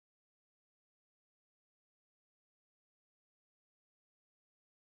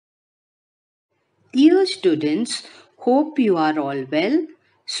Dear students, hope you are all well.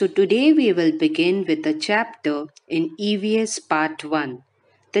 So today we will begin with a chapter in EVS Part 1.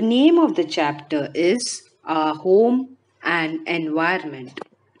 The name of the chapter is Our Home and Environment.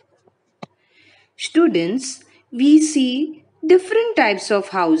 Students, we see different types of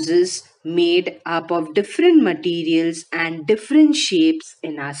houses made up of different materials and different shapes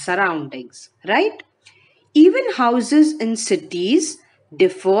in our surroundings, right? Even houses in cities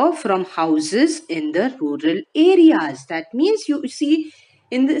differ from houses in the rural areas. That means you see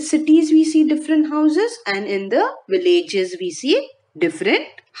in the cities we see different houses and in the villages we see different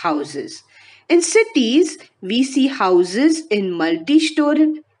houses. In cities we see houses in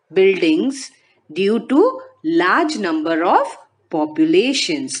multi-story buildings due to large number of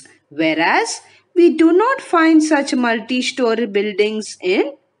populations, whereas we do not find such multi-story buildings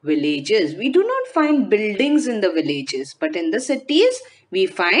in villages. We do not find buildings in the villages, but in the cities we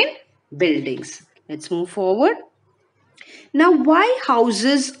find buildings. Let's move forward. Now, why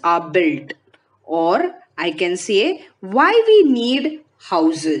houses are built, or I can say why we need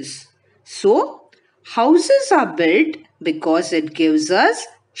houses. So, houses are built because it gives us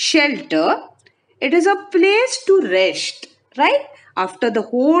shelter. It is a place to rest, right? After the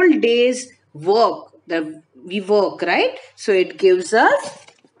whole day's work, we work, right? So, it gives us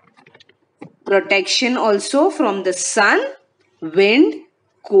protection also from the sun, wind,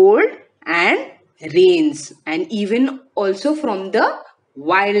 cold, and rains, and even also from the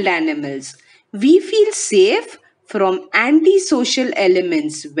wild animals. We feel safe from antisocial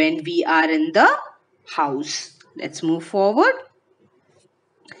elements when we are in the house. Let's move forward.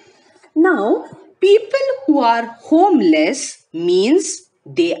 Now, people who are homeless means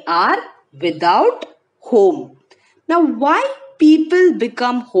they are without home. Now, why people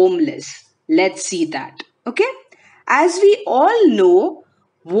become homeless? Let's see that. Okay? As we all know,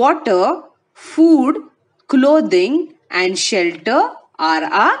 water, food, clothing, and shelter are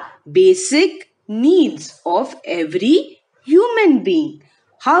our basic needs of every human being.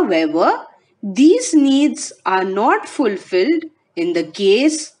 However, these needs are not fulfilled in the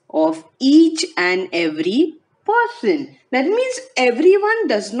case of each and every person. That means everyone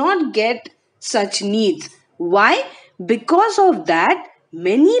does not get such needs. Why? Because of that,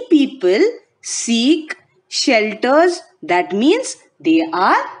 many people seek shelters. That means they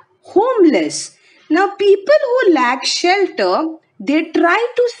are homeless. Now, people who lack shelter, they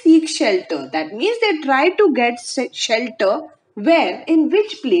try to seek shelter. That means they try to get shelter. Where? In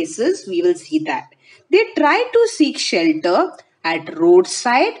which places? We will see that. They try to seek shelter at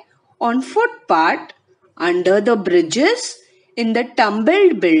roadside, on footpath, under the bridges, in the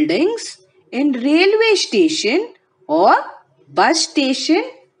tumbled buildings, in railway station or bus station,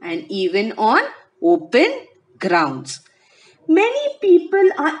 and even on open grounds. Many people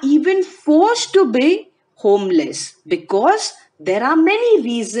are even forced to be homeless because there are many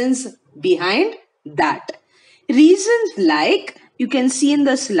reasons behind that. Reasons like you can see in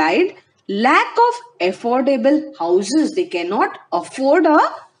the slide, lack of affordable houses. They cannot afford a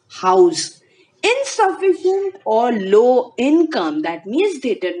house. Insufficient or low income. That means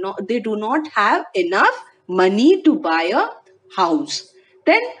they do not have enough money to buy a house.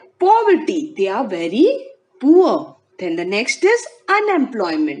 Then poverty. They are very poor. Then the next is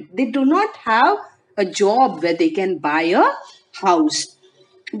unemployment. They do not have a job where they can buy a house.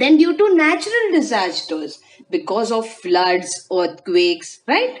 Then due to natural disasters, because of floods, earthquakes,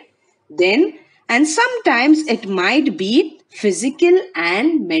 right? Then, and sometimes it might be physical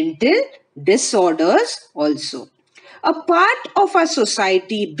and mental disorders also. A part of our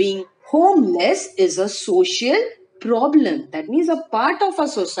society being homeless is a social problem. That means a part of our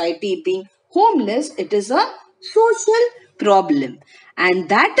society being homeless, it is a social problem. And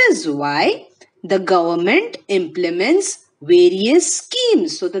that is why the government implements various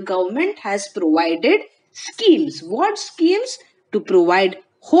schemes. So the government has provided schemes. What schemes? To provide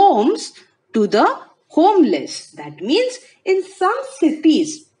homes to the homeless. That means in some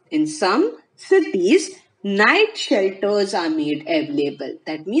cities, night shelters are made available.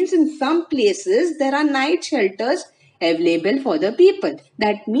 That means in some places there are night shelters available for the people.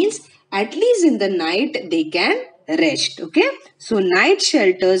 That means at least in the night they can rest. Okay. So night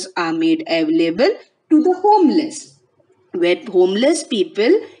shelters are made available to the homeless, where homeless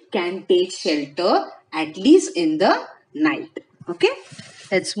people can take shelter at least in the night. Okay.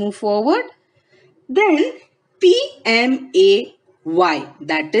 Let's move forward. Then PMAY,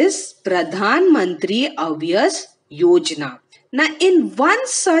 that is Pradhan Mantri Avyas Yojana. Now, in one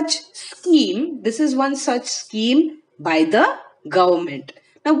such scheme, this is one such scheme by the government.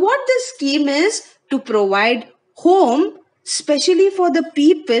 Now, what this scheme is to provide home especially for the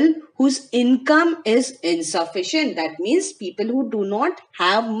people whose income is insufficient. That means people who do not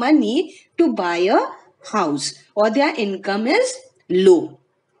have money to buy a house or their income is low.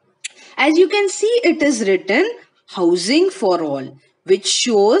 As you can see, it is written housing for all, which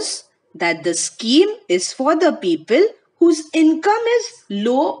shows that the scheme is for the people whose income is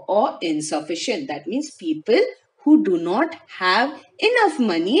low or insufficient. That means people who do not have enough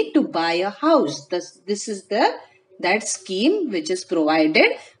money to buy a house. This is that scheme which is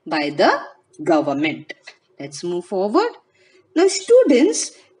provided by the government. Let's move forward. Now,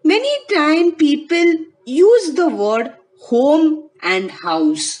 students, many time people use the word home and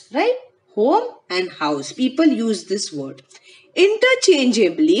house, right? Home and house. People use this word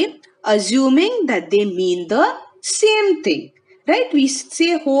interchangeably, assuming that they mean the same thing, right? We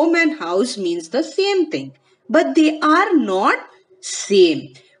say home and house means the same thing, but they are not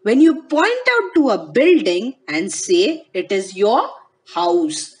same. When you point out to a building and say it is your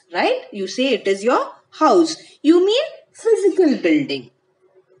house, right? You say it is your house. You mean physical building.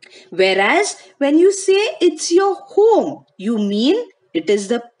 Whereas when you say it's your home, you mean it is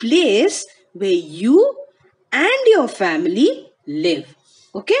the place where you and your family live.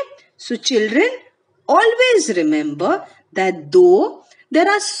 Okay? So children, always remember that though there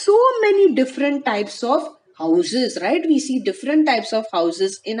are so many different types of houses, right? We see different types of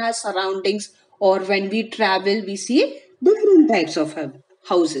houses in our surroundings, or when we travel, we see different types of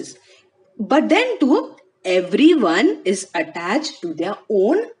houses. But then too, everyone is attached to their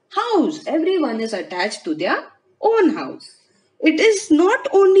own house. Everyone is attached to their own house. It is not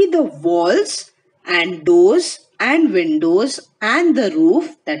only the walls and doors and windows and the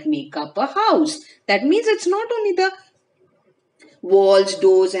roof that make up a house. That means it's not only the walls,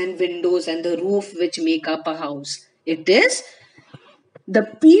 doors and windows and the roof which make up a house. It is the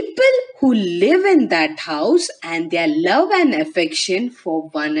people who live in that house and their love and affection for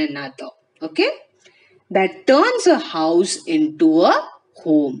one another. Okay? That turns a house into a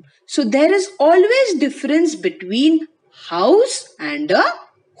home. So there is always difference between house and a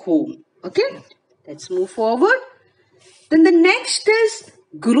home. Okay? Let's move forward. Then the next is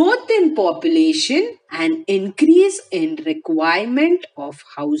growth in population and increase in requirement of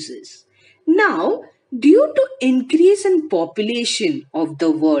houses. Now, due to increase in population of the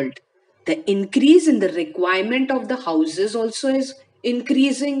world, the increase in the requirement of the houses also is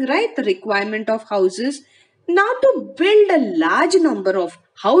increasing, right? The requirement of houses. Now, to build a large number of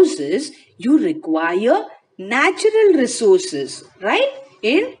houses, you require natural resources, right?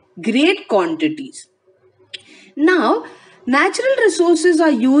 In great quantities. Now, natural resources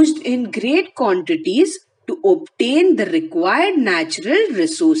are used in great quantities to obtain the required natural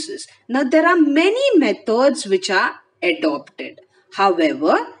resources. Now, there are many methods which are adopted.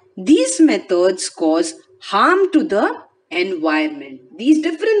 However, these methods cause harm to the environment. These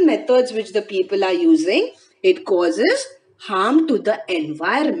different methods which the people are using, it causes harm to the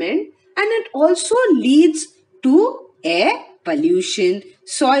environment, and it also leads to air pollution,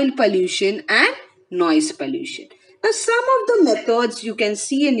 soil pollution and noise pollution. Now, some of the methods you can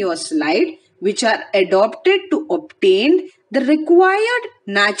see in your slide which are adopted to obtain the required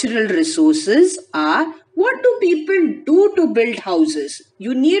natural resources are: what do people do to build houses?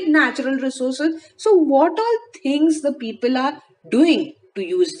 You need natural resources. So, what all things the people are doing to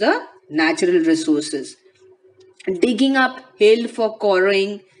use the natural resources? Digging up hill for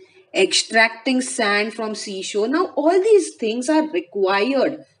quarrying, extracting sand from seashore. Now, all these things are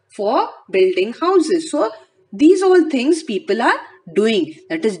required for building houses. So, these all things people are doing.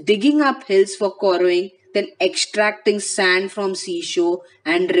 That is digging up hills for quarrying, then extracting sand from seashore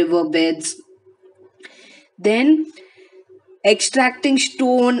and riverbeds, then extracting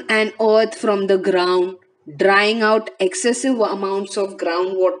stone and earth from the ground, drying out excessive amounts of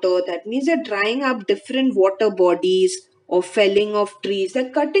groundwater. That means they're drying up different water bodies, or felling of trees. They're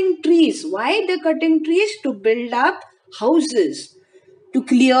cutting trees. Why they're cutting trees? To build up houses, to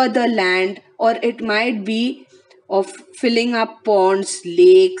clear the land, or it might be of filling up ponds,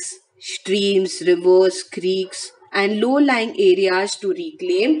 lakes, streams, rivers, creeks, and low-lying areas to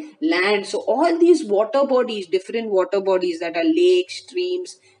reclaim land. So all these water bodies, different water bodies that are lakes,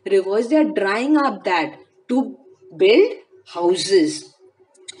 streams, rivers, they are drying up that to build houses.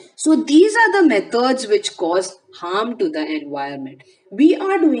 So these are the methods which cause harm to the environment. We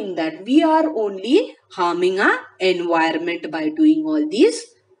are doing that. We are only harming our environment by doing all these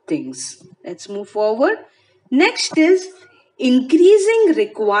things. Let's move forward. Next is increasing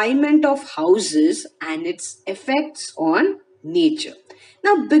requirement of houses and its effects on nature.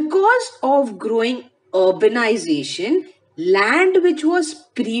 Now, because of growing urbanization, land which was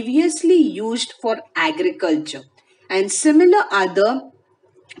previously used for agriculture and similar other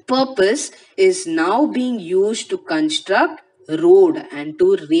purpose is now being used to construct road and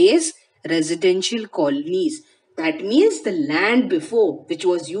to raise residential colonies. That means the land before, which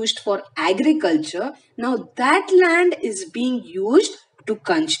was used for agriculture, now that land is being used to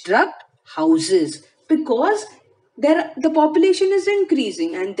construct houses, because the population is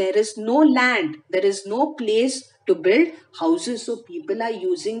increasing and there is no land, there is no place to build houses, so people are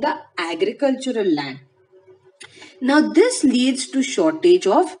using the agricultural land. Now, this leads to shortage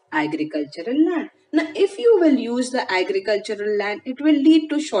of agricultural land. Now, if you will use the agricultural land, it will lead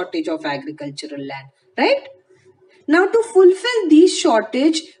to shortage of agricultural land, right? Now, to fulfill these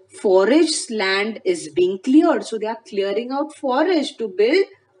shortage, forest land is being cleared. So, they are clearing out forest to build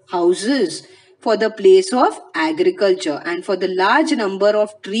houses for the place of agriculture, and for the large number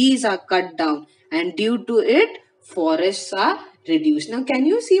of trees are cut down, and due to it, forests are reduced. Now, can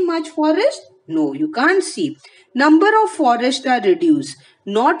you see much forest? No, you can't see. Number of forests are reduced.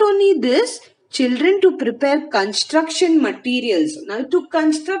 Not only this, children to prepare construction materials. Now, to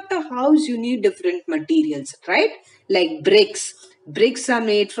construct a house, you need different materials, right? Like bricks. Bricks are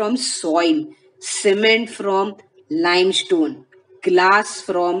made from soil, cement from limestone, glass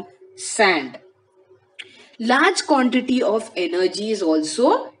from sand. Large quantity of energy is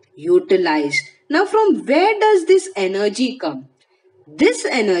also utilized. Now, from where does this energy come? This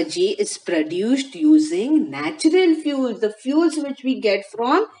energy is produced using natural fuels, the fuels which we get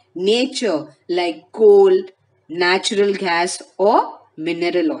from nature, like coal, natural gas, or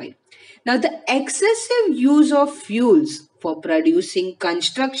mineral oil. Now, the excessive use of fuels for producing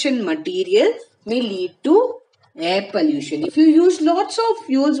construction material may lead to air pollution. If you use lots of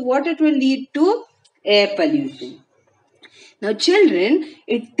fuels, what it will lead to? Air pollution. Now, children,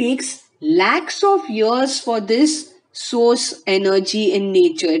 it takes lakhs of years for this source energy in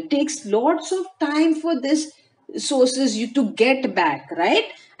nature. It takes lots of time for this sources you to get back,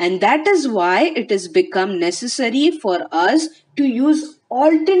 right? And that is why it has become necessary for us to use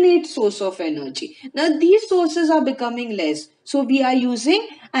alternate source of energy. Now, these sources are becoming less, so we are using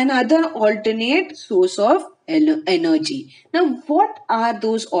another alternate source of energy. Now, what are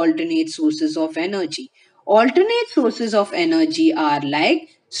those alternate sources of energy? Alternate sources of energy are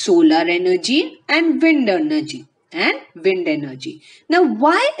like solar energy and wind energy. Now,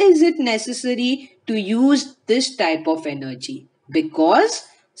 why is it necessary to use this type of energy? Because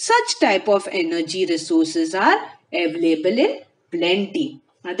such type of energy resources are available in plenty.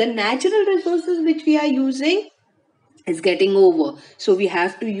 Now, the natural resources which we are using is getting over. So we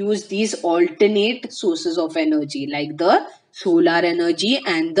have to use these alternate sources of energy like the solar energy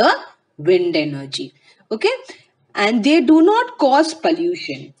and the wind energy. Okay. And they do not cause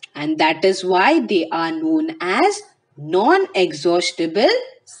pollution. And that is why they are known as non-exhaustible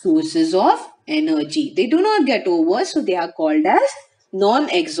sources of energy. They do not get over. So they are called as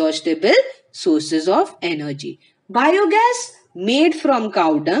non-exhaustible sources of energy. Biogas made from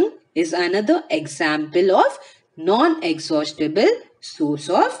cow dung is another example of non-exhaustible source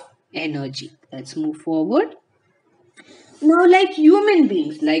of energy. Let's move forward. Now, like human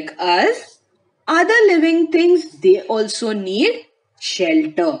beings, like us, other living things, they also need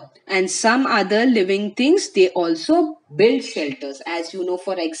shelter. And some other living things, they also build shelters. As you know,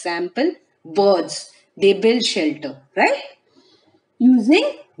 for example, birds, they build shelter, right?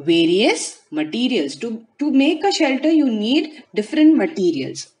 Using various materials. To make a shelter, you need different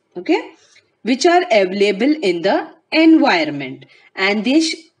materials, okay, which are available in the environment. And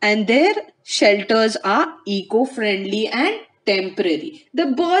and their shelters are eco-friendly and temporary. The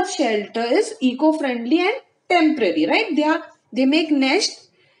bird shelter is eco-friendly and temporary, right? They make nest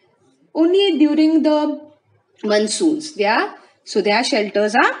only during the monsoons. So their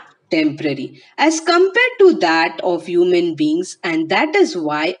shelters are temporary as compared to that of human beings, and that is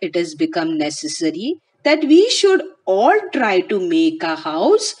why it has become necessary that we should all try to make a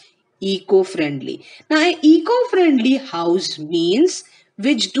house eco-friendly. Now, an eco-friendly house means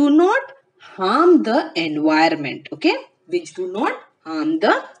which do not harm the environment, okay, which do not harm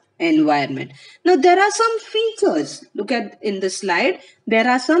the environment. Now, there are some features. Look at in the slide. There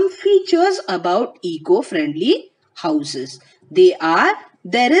are some features about eco-friendly houses.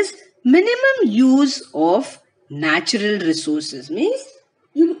 There is minimum use of natural resources. Means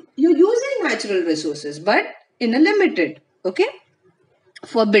you're using natural resources, but in a limited, okay,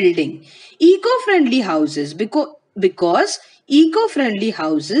 for building eco-friendly houses, because eco-friendly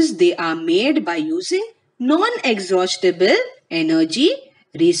houses, they are made by using non-exhaustible energy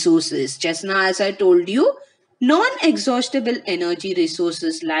resources. Just now, as I told you, non-exhaustible energy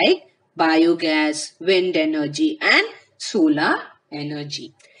resources like biogas, wind energy, and solar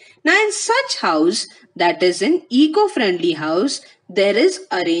energy. Now in such house, that is an eco-friendly house, there is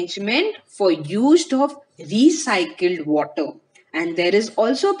arrangement for use of recycled water, and there is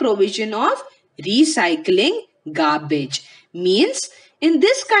also provision of recycling garbage. Means in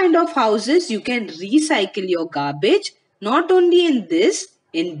this kind of houses you can recycle your garbage, not only in this,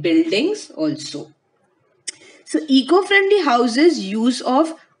 in buildings also. So eco-friendly houses use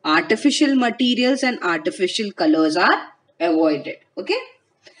of artificial materials and artificial colors are avoided. Okay.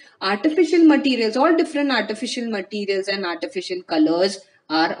 Artificial materials, all different artificial materials and artificial colors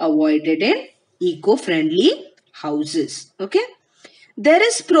are avoided in eco-friendly houses. Okay. There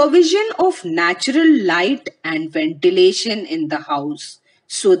is provision of natural light and ventilation in the house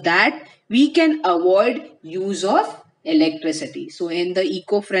so that we can avoid use of electricity. So in the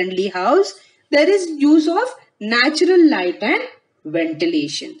eco-friendly house, there is use of natural light and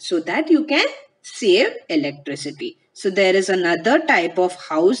ventilation so that you can save electricity. So there is another type of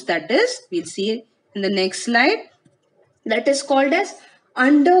house, that is, we'll see in the next slide, that is called as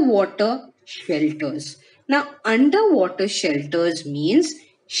underwater shelters. Now, underwater shelters means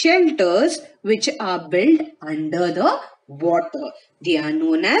shelters which are built under the water. They are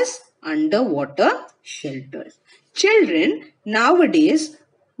known as underwater shelters. Children, nowadays,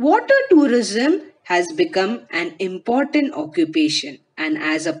 water tourism has become an important occupation, and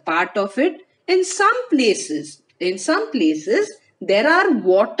as a part of it, in some places, there are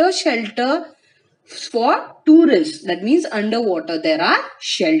water shelter for tourists. That means underwater there are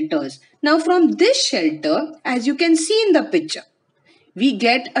shelters. Now from this shelter, as you can see in the picture, we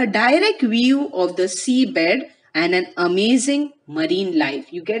get a direct view of the seabed and an amazing marine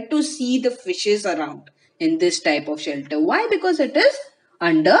life. You get to see the fishes around in this type of shelter. Why? Because it is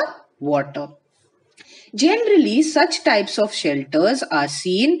underwater. Generally, such types of shelters are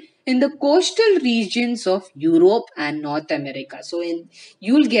seen in the coastal regions of Europe and North America. So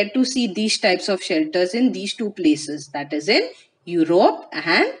you'll get to see these types of shelters in these two places, that is in Europe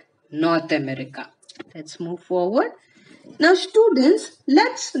and North America. Let's move forward. Now students,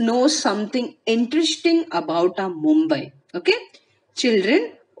 let's know something interesting about our Mumbai. Okay?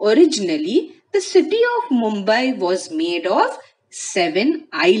 Children, originally the city of Mumbai was made of 7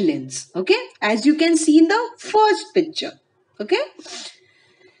 islands. Okay? As you can see in the first picture. Okay?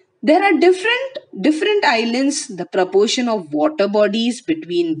 There are different islands. The proportion of water bodies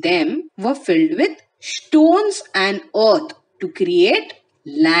between them were filled with stones and earth to create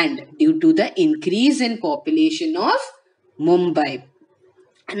land due to the increase in population of Mumbai.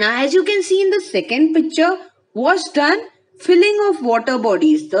 Now, as you can see in the second picture, was done filling of water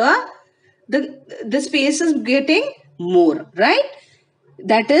bodies. The space is getting more, right?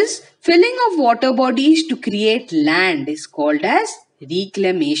 That is, filling of water bodies to create land is called as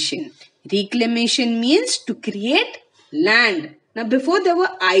reclamation. Reclamation means to create land. Now, before there were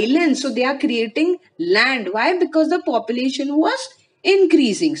islands, so they are creating land. Why? Because the population was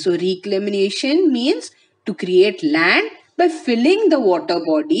increasing. So, reclamation means to create land by filling the water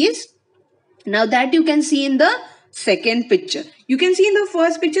bodies. Now that you can see in the second picture. You can see in the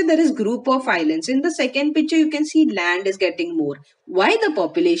first picture there is group of islands. In the second picture you can see land is getting more. Why? The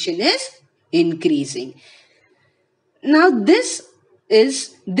population is increasing. Now this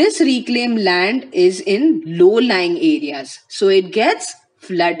reclaimed land is in low-lying areas. So it gets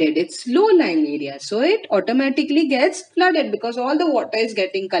flooded. It's low-lying area. So it automatically gets flooded because all the water is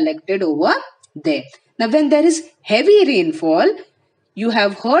getting collected over there. Now when there is heavy rainfall, you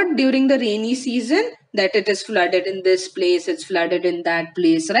have heard during the rainy season that it is flooded in this place, it's flooded in that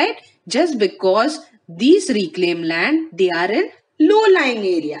place, right? Just because these reclaimed land, they are in low-lying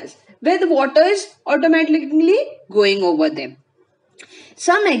areas where the water is automatically going over them.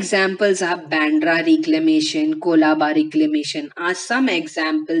 Some examples are Bandra reclamation, Kolaba reclamation are some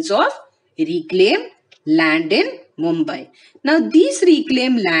examples of reclaimed land in Mumbai. Now these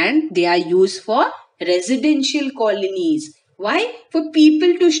reclaimed land, they are used for residential colonies. Why? For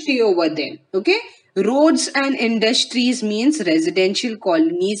people to stay over there. Okay. Roads and industries means residential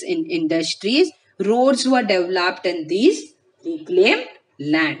colonies in industries. Roads were developed in these reclaimed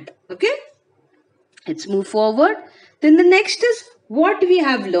land. Okay. Let's move forward. Then the next is what we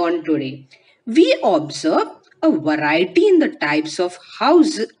have learned today. We observe a variety in the types of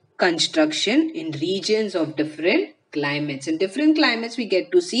house construction in regions of different climates. In different climates, we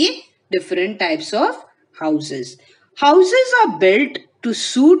get to see different types of houses. Houses are built to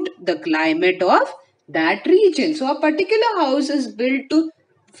suit the climate of that region. So a particular house is built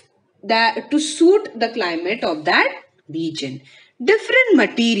to suit the climate of that region. Different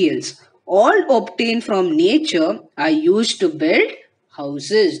materials, all obtained from nature, are used to build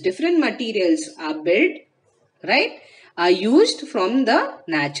houses. Different materials are built, right? are used from the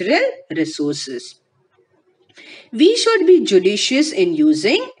natural resources. We should be judicious in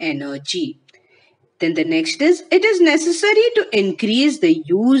using energy. Then the next is, it is necessary to increase the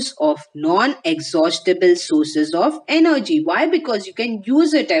use of non-exhaustible sources of energy. Why? Because you can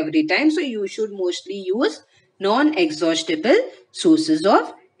use it every time. So you should mostly use non-exhaustible sources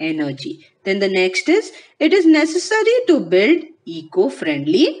of energy. Then the next is, it is necessary to build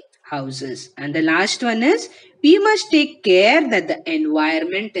eco-friendly houses. And the last one is, we must take care that the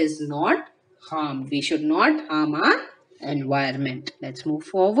environment is not harmed. We should not harm our environment. Let's move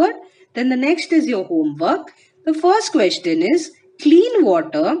forward. Then the next is your homework. The first question is, clean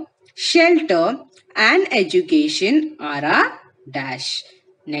water, shelter and education are a dash.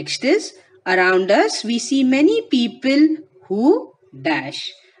 Next is, around us we see many people who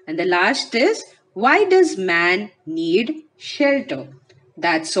dash. And the last is, why does man need shelter?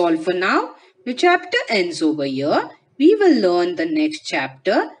 That's all for now. The chapter ends over here. We will learn the next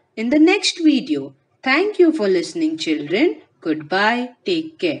chapter in the next video. Thank you for listening, children. Goodbye.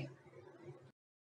 Take care.